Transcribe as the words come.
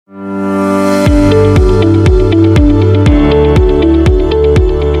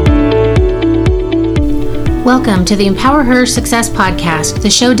Welcome to the Empower Her Success Podcast, the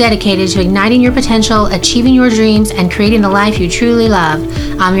show dedicated to igniting your potential, achieving your dreams, and creating the life you truly love.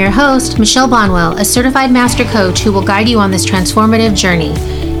 I'm your host, Michelle Bonwell, a certified master coach who will guide you on this transformative journey.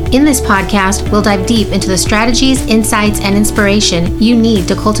 In this podcast, we'll dive deep into the strategies, insights, and inspiration you need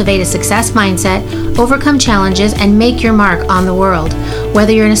to cultivate a success mindset, overcome challenges, and make your mark on the world.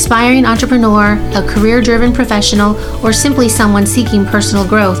 Whether you're an aspiring entrepreneur, a career-driven professional, or simply someone seeking personal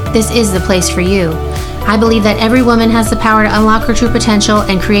growth, this is the place for you. I believe that every woman has the power to unlock her true potential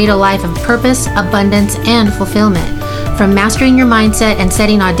and create a life of purpose, abundance, and fulfillment. From mastering your mindset and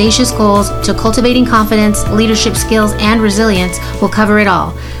setting audacious goals to cultivating confidence, leadership skills, and resilience, we'll cover it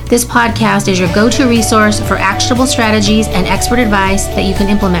all. This podcast is your go-to resource for actionable strategies and expert advice that you can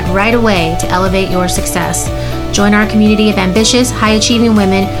implement right away to elevate your success. Join our community of ambitious, high-achieving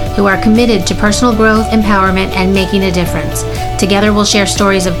women who are committed to personal growth, empowerment, and making a difference. Together, we'll share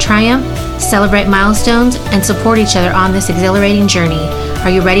stories of triumph, celebrate milestones, and support each other on this exhilarating journey. Are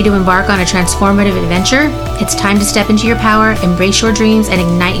you ready to embark on a transformative adventure? It's time to step into your power, embrace your dreams, and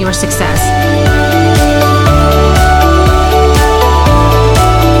ignite your success.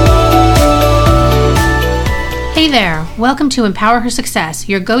 Hey there, welcome to Empower Her Success,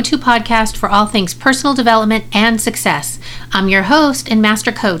 your go-to podcast for all things personal development and success. I'm your host and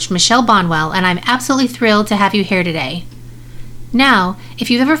master coach, Michelle Bonwell, and I'm absolutely thrilled to have you here today. Now,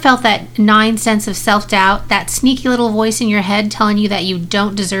 if you've ever felt that gnawing sense of self-doubt, that sneaky little voice in your head telling you that you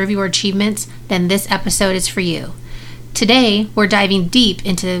don't deserve your achievements, then this episode is for you. Today, we're diving deep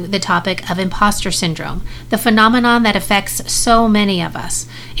into the topic of imposter syndrome, the phenomenon that affects so many of us,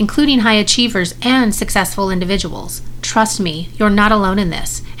 including high achievers and successful individuals. Trust me, you're not alone in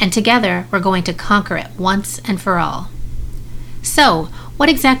this, and together we're going to conquer it once and for all. So, what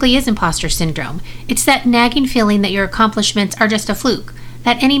exactly is imposter syndrome? It's that nagging feeling that your accomplishments are just a fluke,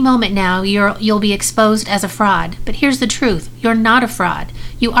 that any moment now you'll be exposed as a fraud. But here's the truth, you're not a fraud.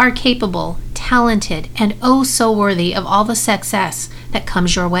 You are capable, talented, and oh so worthy of all the success that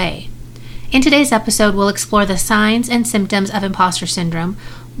comes your way. In today's episode, we'll explore the signs and symptoms of imposter syndrome,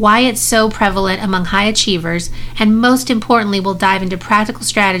 why it's so prevalent among high achievers, and most importantly, we'll dive into practical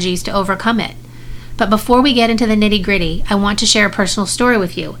strategies to overcome it. But before we get into the nitty-gritty, I want to share a personal story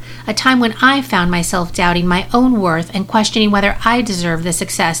with you, a time when I found myself doubting my own worth and questioning whether I deserved the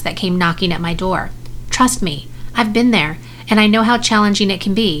success that came knocking at my door. Trust me, I've been there, and I know how challenging it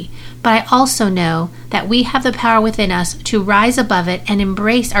can be, but I also know that we have the power within us to rise above it and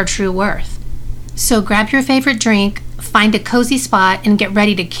embrace our true worth. So grab your favorite drink, find a cozy spot, and get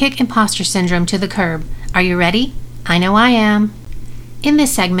ready to kick imposter syndrome to the curb. Are you ready? I know I am. In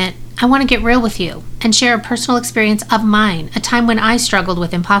this segment, I want to get real with you and share a personal experience of mine, a time when I struggled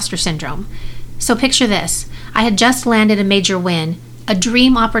with imposter syndrome. So picture this. I had just landed a major win, a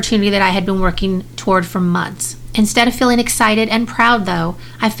dream opportunity that I had been working toward for months. Instead of feeling excited and proud, though,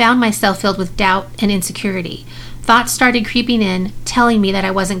 I found myself filled with doubt and insecurity. Thoughts started creeping in, telling me that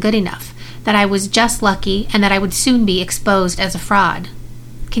I wasn't good enough, that I was just lucky, and that I would soon be exposed as a fraud.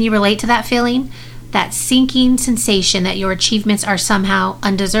 Can you relate to that feeling? That sinking sensation that your achievements are somehow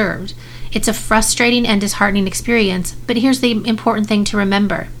undeserved. It's a frustrating and disheartening experience, but here's the important thing to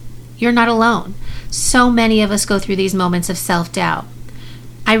remember. You're not alone. So many of us go through these moments of self-doubt.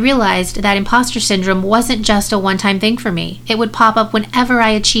 I realized that imposter syndrome wasn't just a one-time thing for me. It would pop up whenever I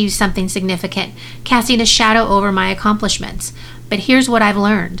achieved something significant, casting a shadow over my accomplishments. But here's what I've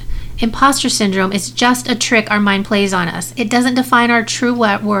learned. Imposter syndrome is just a trick our mind plays on us. It doesn't define our true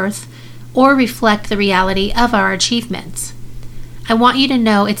worth or reflect the reality of our achievements. I want you to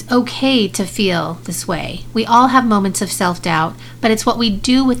know it's okay to feel this way. We all have moments of self-doubt, but it's what we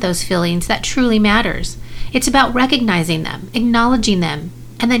do with those feelings that truly matters. It's about recognizing them, acknowledging them,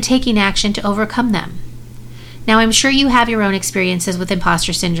 and then taking action to overcome them. Now, I'm sure you have your own experiences with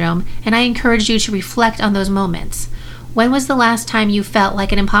imposter syndrome, and I encourage you to reflect on those moments. When was the last time you felt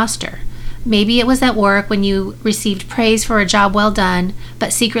like an imposter? Maybe it was at work when you received praise for a job well done,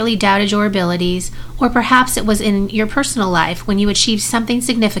 but secretly doubted your abilities, or perhaps it was in your personal life when you achieved something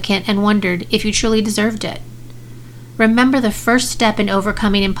significant and wondered if you truly deserved it. Remember, the first step in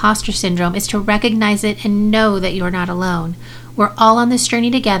overcoming imposter syndrome is to recognize it and know that you're not alone. We're all on this journey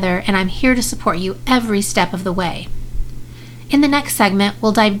together, and I'm here to support you every step of the way. In the next segment,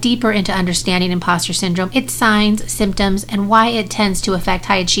 we'll dive deeper into understanding imposter syndrome, its signs, symptoms, and why it tends to affect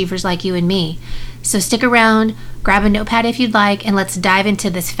high achievers like you and me. So stick around, grab a notepad if you'd like, and let's dive into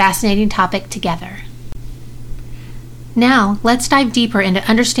this fascinating topic together. Now, let's dive deeper into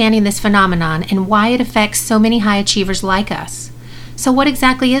understanding this phenomenon and why it affects so many high achievers like us. So what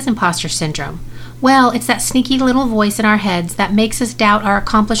exactly is imposter syndrome? Well, it's that sneaky little voice in our heads that makes us doubt our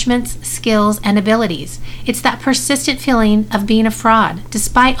accomplishments, skills, and abilities. It's that persistent feeling of being a fraud,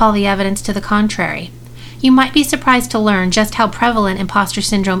 despite all the evidence to the contrary. You might be surprised to learn just how prevalent imposter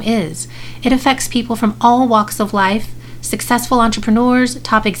syndrome is. It affects people from all walks of life, successful entrepreneurs,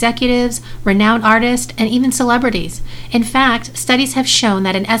 top executives, renowned artists, and even celebrities. In fact, studies have shown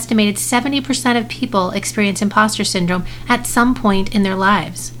that an estimated 70% of people experience imposter syndrome at some point in their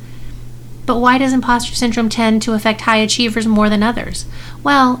lives. But why does imposter syndrome tend to affect high achievers more than others?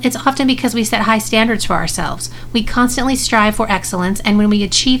 Well, it's often because we set high standards for ourselves. We constantly strive for excellence, and when we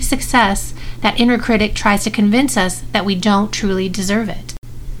achieve success, that inner critic tries to convince us that we don't truly deserve it.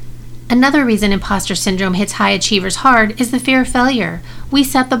 Another reason imposter syndrome hits high achievers hard is the fear of failure. We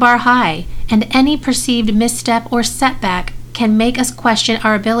set the bar high, and any perceived misstep or setback can make us question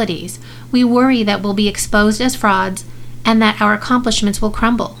our abilities. We worry that we'll be exposed as frauds and that our accomplishments will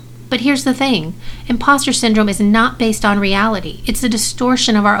crumble. But here's the thing, imposter syndrome is not based on reality. It's a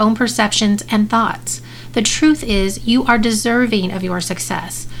distortion of our own perceptions and thoughts. The truth is, you are deserving of your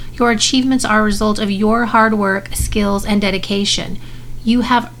success. Your achievements are a result of your hard work, skills, and dedication. You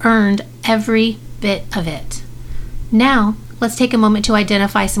have earned every bit of it. Now, let's take a moment to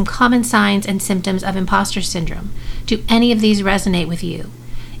identify some common signs and symptoms of imposter syndrome. Do any of these resonate with you?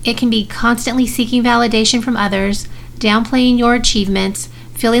 It can be constantly seeking validation from others, downplaying your achievements,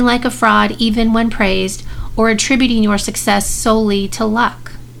 feeling like a fraud even when praised, or attributing your success solely to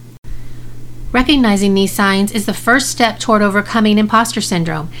luck. Recognizing these signs is the first step toward overcoming imposter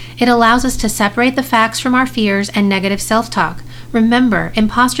syndrome. It allows us to separate the facts from our fears and negative self-talk. Remember,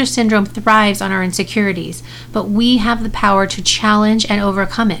 imposter syndrome thrives on our insecurities, but we have the power to challenge and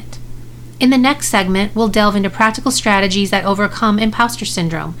overcome it. In the next segment, we'll delve into practical strategies that overcome imposter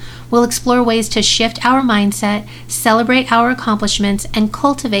syndrome. We'll explore ways to shift our mindset, celebrate our accomplishments, and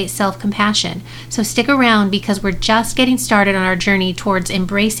cultivate self-compassion. So stick around because we're just getting started on our journey towards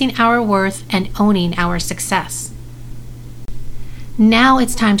embracing our worth and owning our success. Now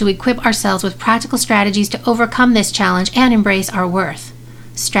it's time to equip ourselves with practical strategies to overcome this challenge and embrace our worth.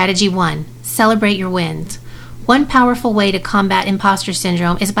 Strategy 1. Celebrate your wins. One powerful way to combat imposter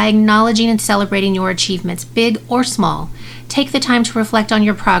syndrome is by acknowledging and celebrating your achievements, big or small. Take the time to reflect on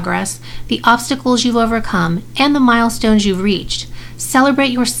your progress, the obstacles you've overcome, and the milestones you've reached.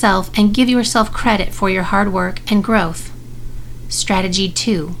 Celebrate yourself and give yourself credit for your hard work and growth. Strategy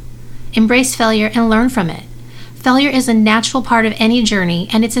 2. Embrace failure and learn from it. Failure is a natural part of any journey,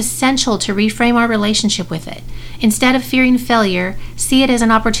 and it's essential to reframe our relationship with it. Instead of fearing failure, see it as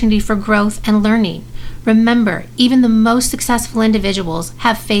an opportunity for growth and learning. Remember, even the most successful individuals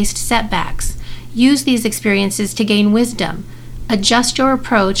have faced setbacks. Use these experiences to gain wisdom, adjust your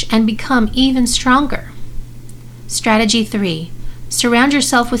approach, and become even stronger. Strategy 3. Surround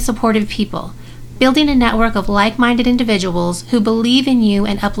yourself with supportive people. Building a network of like-minded individuals who believe in you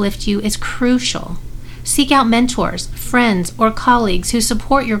and uplift you is crucial. Seek out mentors, friends, or colleagues who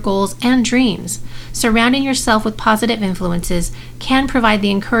support your goals and dreams. Surrounding yourself with positive influences can provide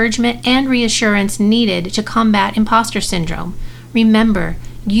the encouragement and reassurance needed to combat imposter syndrome. Remember,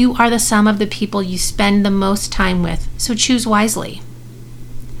 you are the sum of the people you spend the most time with, so choose wisely.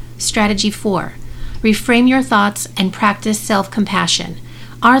 Strategy 4. Reframe your thoughts and practice self-compassion.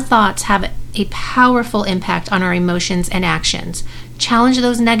 Our thoughts have a powerful impact on our emotions and actions. Challenge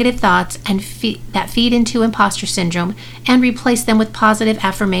those negative thoughts and that feed into imposter syndrome and replace them with positive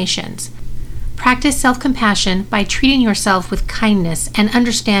affirmations. Practice self-compassion by treating yourself with kindness and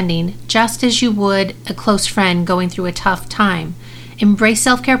understanding, just as you would a close friend going through a tough time. Embrace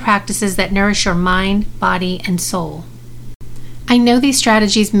self-care practices that nourish your mind, body, and soul. I know these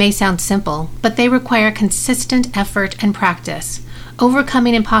strategies may sound simple, but they require consistent effort and practice.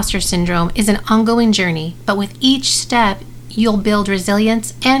 Overcoming imposter syndrome is an ongoing journey, but with each step, you'll build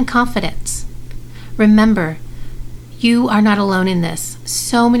resilience and confidence. Remember, you are not alone in this.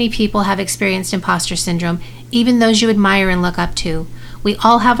 So many people have experienced imposter syndrome, even those you admire and look up to. We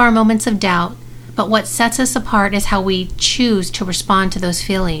all have our moments of doubt, but what sets us apart is how we choose to respond to those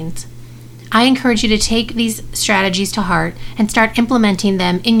feelings. I encourage you to take these strategies to heart and start implementing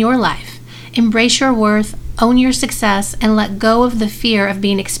them in your life. Embrace your worth, own your success, and let go of the fear of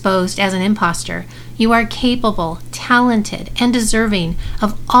being exposed as an imposter. You are capable, talented, and deserving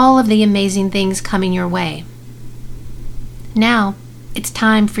of all of the amazing things coming your way. Now, it's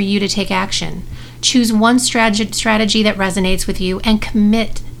time for you to take action. Choose one strategy that resonates with you and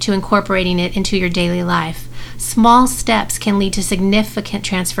commit to incorporating it into your daily life. Small steps can lead to significant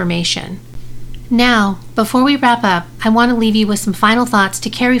transformation. Now, before we wrap up, I want to leave you with some final thoughts to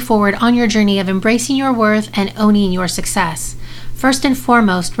carry forward on your journey of embracing your worth and owning your success. First and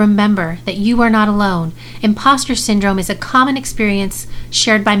foremost, remember that you are not alone. Imposter syndrome is a common experience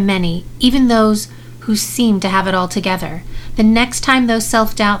shared by many, even those who seem to have it all together. The next time those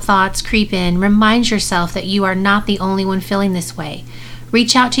self-doubt thoughts creep in, remind yourself that you are not the only one feeling this way.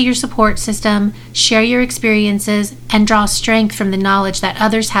 Reach out to your support system, share your experiences, and draw strength from the knowledge that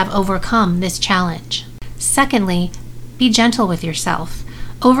others have overcome this challenge. Secondly, be gentle with yourself.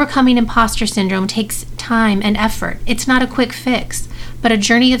 Overcoming imposter syndrome takes time and effort. It's not a quick fix, but a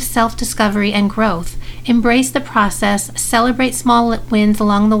journey of self-discovery and growth. Embrace the process, celebrate small wins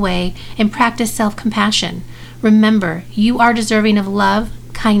along the way, and practice self-compassion. Remember, you are deserving of love,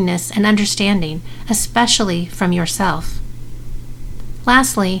 kindness, and understanding, especially from yourself.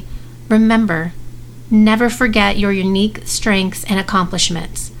 Lastly, remember, never forget your unique strengths and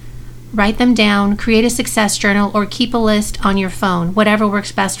accomplishments. Write them down, create a success journal, or keep a list on your phone, whatever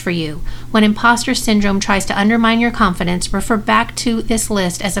works best for you. When imposter syndrome tries to undermine your confidence, refer back to this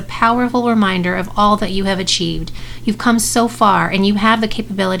list as a powerful reminder of all that you have achieved. You've come so far, and you have the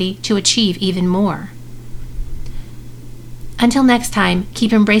capability to achieve even more. Until next time,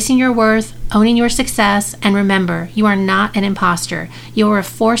 keep embracing your worth, owning your success, and remember, you are not an imposter. You are a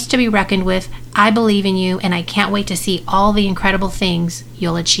force to be reckoned with. I believe in you, and I can't wait to see all the incredible things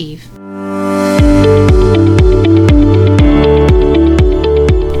you'll achieve.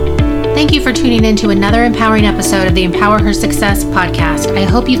 Thank you for tuning in to another empowering episode of the Empower Her Success podcast. I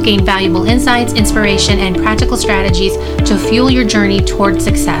hope you've gained valuable insights, inspiration, and practical strategies to fuel your journey toward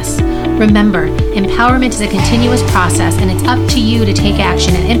success. Remember, empowerment is a continuous process, and it's up to you to take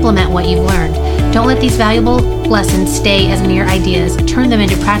action and implement what you've learned. Don't let these valuable lessons stay as mere ideas. Turn them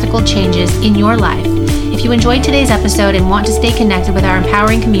into practical changes in your life. If you enjoyed today's episode and want to stay connected with our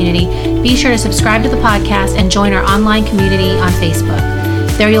empowering community, be sure to subscribe to the podcast and join our online community on Facebook.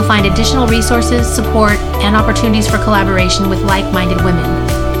 There you'll find additional resources, support, and opportunities for collaboration with like-minded women.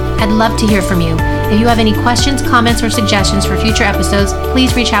 I'd love to hear from you. If you have any questions, comments, or suggestions for future episodes,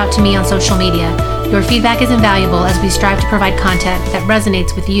 please reach out to me on social media. Your feedback is invaluable as we strive to provide content that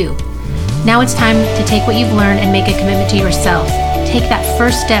resonates with you. Now it's time to take what you've learned and make a commitment to yourself. Take that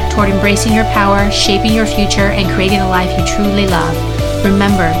first step toward embracing your power, shaping your future, and creating a life you truly love.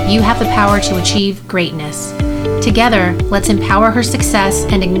 Remember, you have the power to achieve greatness. Together, let's empower her success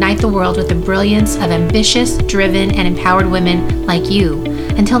and ignite the world with the brilliance of ambitious, driven, and empowered women like you.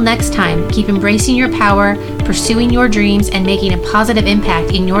 Until next time, keep embracing your power, pursuing your dreams, and making a positive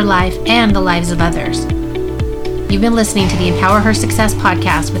impact in your life and the lives of others. You've been listening to the Empower Her Success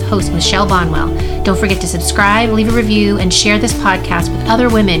podcast with host Michelle Bonwell. Don't forget to subscribe, leave a review, and share this podcast with other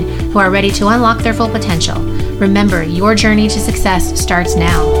women who are ready to unlock their full potential. Remember, your journey to success starts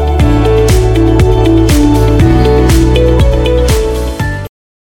now.